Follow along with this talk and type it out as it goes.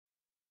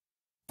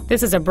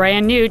This is a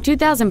brand new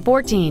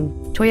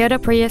 2014 Toyota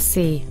Prius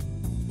C.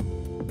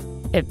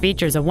 It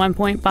features a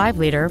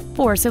 1.5-liter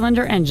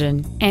four-cylinder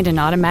engine and an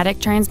automatic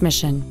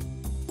transmission.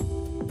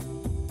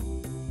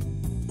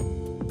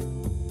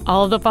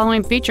 All of the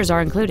following features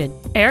are included: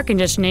 air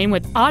conditioning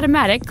with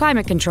automatic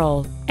climate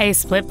control, a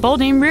split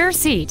folding rear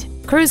seat,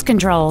 cruise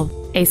control,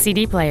 a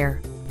CD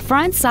player,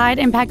 front side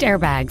impact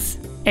airbags,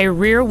 a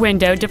rear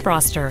window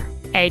defroster,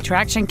 a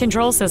traction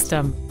control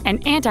system,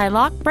 an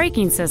anti-lock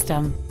braking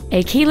system,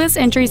 a keyless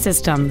entry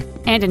system,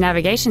 and a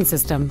navigation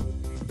system.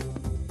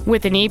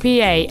 With an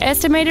EPA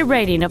estimated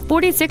rating of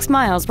 46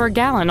 miles per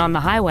gallon on the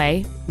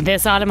highway,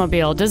 this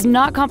automobile does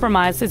not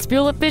compromise its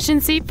fuel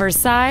efficiency for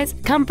size,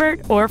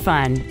 comfort, or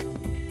fun.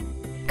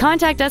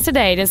 Contact us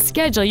today to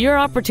schedule your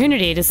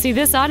opportunity to see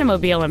this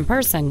automobile in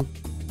person.